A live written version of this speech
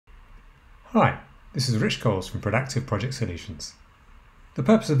Hi, this is Rich Coles from Prodactive Project Solutions. The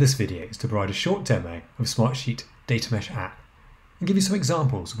purpose of this video is to provide a short demo of Smartsheet DataMesh app and give you some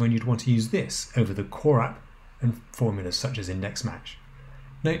examples of when you'd want to use this over the core app and formulas such as index match.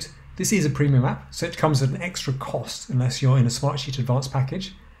 Note, this is a premium app, so it comes at an extra cost unless you're in a Smartsheet Advanced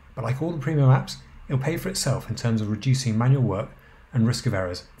package, but like all the premium apps, it'll pay for itself in terms of reducing manual work and risk of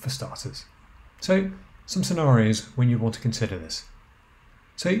errors for starters. So, some scenarios when you'd want to consider this.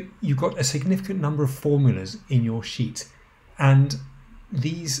 So you've got a significant number of formulas in your sheet, and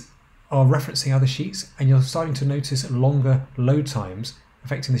these are referencing other sheets, and you're starting to notice longer load times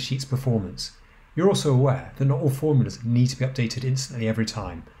affecting the sheet's performance. You're also aware that not all formulas need to be updated instantly every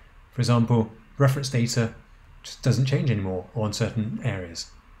time. For example, reference data just doesn't change anymore on certain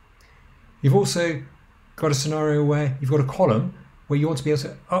areas. You've also got a scenario where you've got a column where you want to be able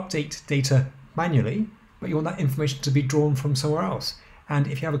to update data manually, but you want that information to be drawn from somewhere else. And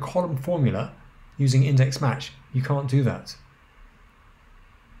if you have a column formula using index match, you can't do that.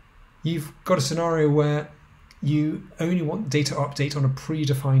 You've got a scenario where you only want data update on a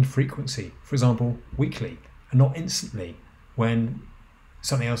predefined frequency, for example, weekly, and not instantly when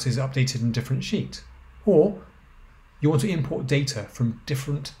something else is updated in a different sheet. Or you want to import data from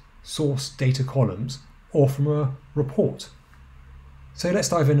different source data columns or from a report. So let's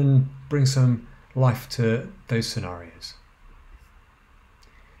dive in and bring some life to those scenarios.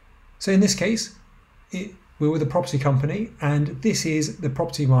 So in this case, we're with a property company, and this is the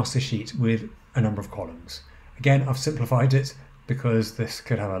property master sheet with a number of columns. Again, I've simplified it because this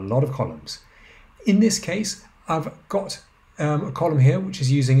could have a lot of columns. In this case, I've got a column here which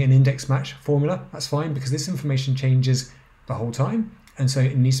is using an index match formula. That's fine because this information changes the whole time, and so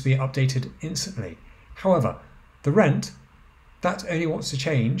it needs to be updated instantly. However, the rent, that only wants to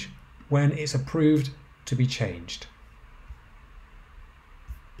change when it's approved to be changed.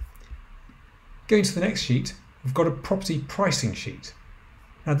 Going to the next sheet, we've got a property pricing sheet.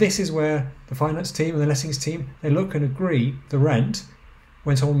 Now this is where the finance team and the lettings team, they look and agree the rent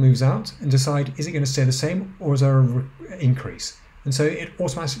when someone moves out and decide, is it going to stay the same or is there an increase? And so it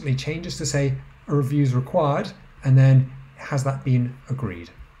automatically changes to say a review is required, and then has that been agreed?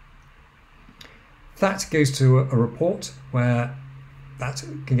 That goes to a report where that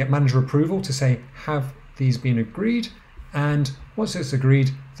can get manager approval to say, have these been agreed? And once it's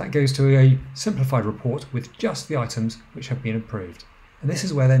agreed, that goes to a simplified report with just the items which have been approved. And this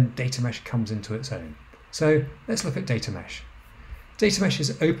is where then DataMesh comes into its own. So let's look at DataMesh. DataMesh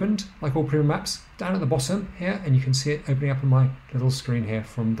is opened, like all premium apps, down at the bottom here, and you can see it opening up on my little screen here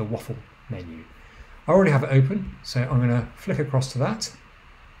from the waffle menu. I already have it open, so I'm going to flick across to that.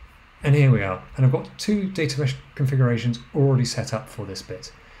 And here we are. And I've got two DataMesh configurations already set up for this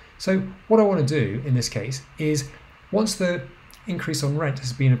bit. So what I want to do in this case is, once the increase on rent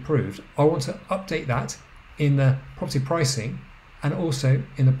has been approved, I want to update that in the property pricing and also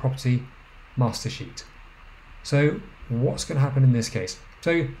in the property master sheet. So what's going to happen in this case?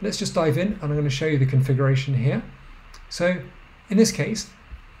 So let's just dive in, and I'm going to show you the configuration here. So in this case,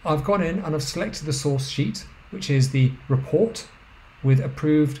 I've gone in and I've selected the source sheet, which is the report with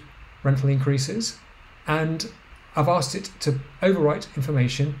approved rental increases, and I've asked it to overwrite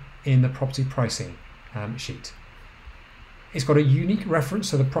information in the property pricing sheet. It's got a unique reference,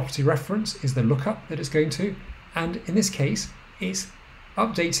 so the property reference is the lookup that it's going to, and in this case it's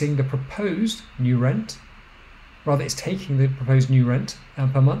updating the proposed new rent, rather it's taking the proposed new rent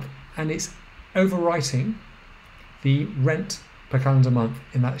per month, and it's overwriting the rent per calendar month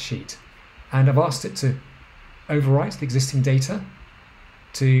in that sheet. And I've asked it to overwrite the existing data,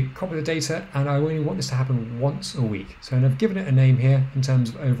 to copy the data, and I only want this to happen once a week. So I've given it a name here in terms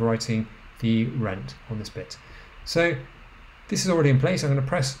of overwriting the rent on this bit. So this is already in place. I'm going to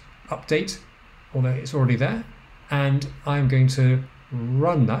press update, although it's already there, and I'm going to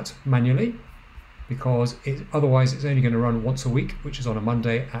run that manually because otherwise it's only going to run once a week, which is on a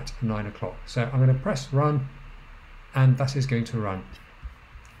Monday at 9 o'clock. So I'm going to press run, and that is going to run.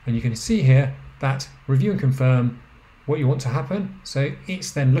 And you can see here that review and confirm what you want to happen. So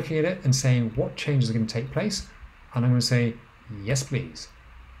it's then looking at it and saying what changes are going to take place, and I'm going to say yes please.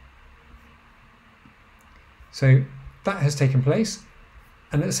 So that has taken place,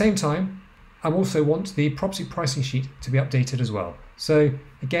 and at the same time I also want the property pricing sheet to be updated as well. So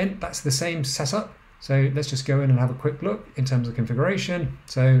again, that's the same setup. So let's just go in and have a quick look in terms of configuration.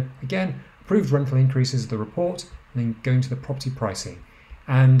 So again, approved rental increases, the report, and then going to the property pricing.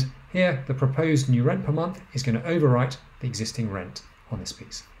 And here the proposed new rent per month is going to overwrite the existing rent on this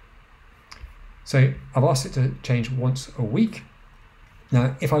piece. So I've asked it to change once a week.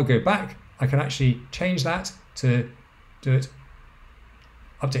 Now if I go back, I can actually change that to do it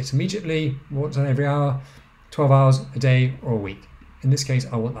updates immediately, once on every hour, 12 hours, a day, or a week. In this case,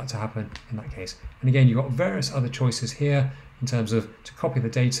 I want that to happen in that case. And again, you've got various other choices here in terms of to copy the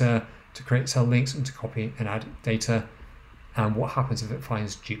data, to create cell links, and to copy and add data, and what happens if it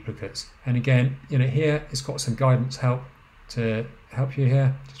finds duplicates. And again, here it's got some guidance help to help you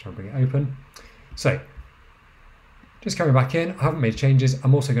here. Just try and bring it open. So just coming back in, I haven't made changes.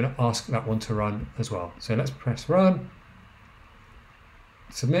 I'm also going to ask that one to run as well. So let's press run,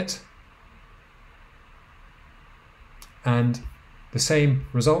 submit, and the same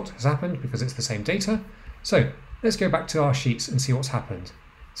result has happened because it's the same data. So let's go back to our sheets and see what's happened.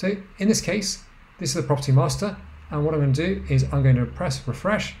 So in this case, this is the property master, and what I'm going to do is I'm going to press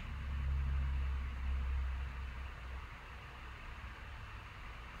refresh,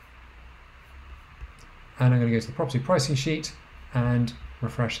 and I'm going to go to the property pricing sheet and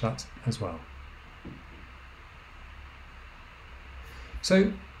refresh that as well.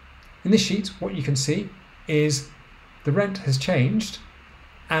 So in this sheet, what you can see is the rent has changed,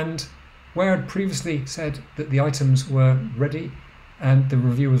 and where I'd previously said that the items were ready and the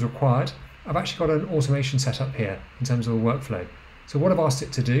review was required, I've actually got an automation set up here in terms of a workflow. So what I've asked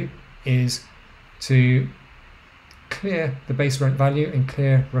it to do is to clear the base rent value and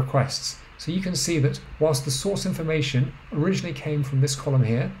clear requests. So you can see that whilst the source information originally came from this column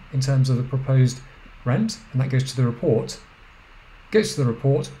here in terms of the proposed rent, and that goes to the report,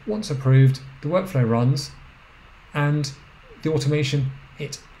 once approved, the workflow runs, and the automation,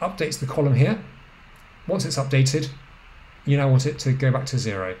 it updates the column here. Once it's updated, you now want it to go back to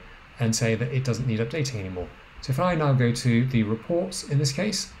 0 and say that it doesn't need updating anymore. So if I now go to the reports in this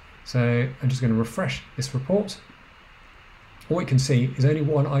case, so I'm just going to refresh this report, all we can see is only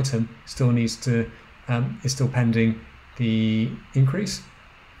one item still needs to, is still pending the increase,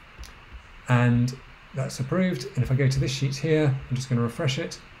 and that's approved. And if I go to this sheet here, I'm just going to refresh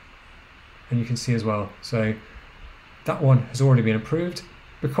it, and you can see as well. So that one has already been approved.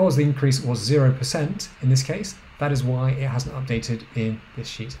 Because the increase was 0% in this case, that is why it hasn't updated in this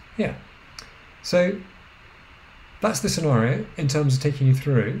sheet here. So that's the scenario in terms of taking you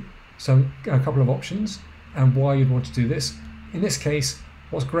through a couple of options and why you'd want to do this. In this case,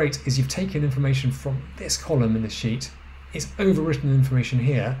 what's great is you've taken information from this column in this sheet, it's overwritten the information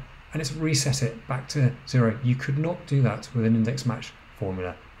here, and it's reset it back to 0. You could not do that with an index match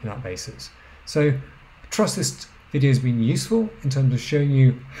formula in that basis. So trust this video has been useful in terms of showing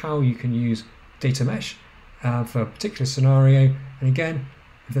you how you can use DataMesh for a particular scenario. And again,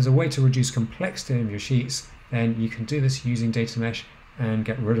 if there's a way to reduce complexity of your sheets, then you can do this using DataMesh and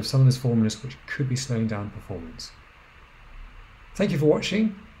get rid of some of those formulas which could be slowing down performance. Thank you for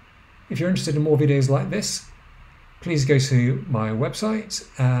watching. If you're interested in more videos like this, please go to my website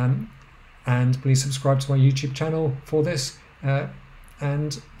and please subscribe to my YouTube channel for this.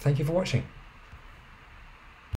 And thank you for watching.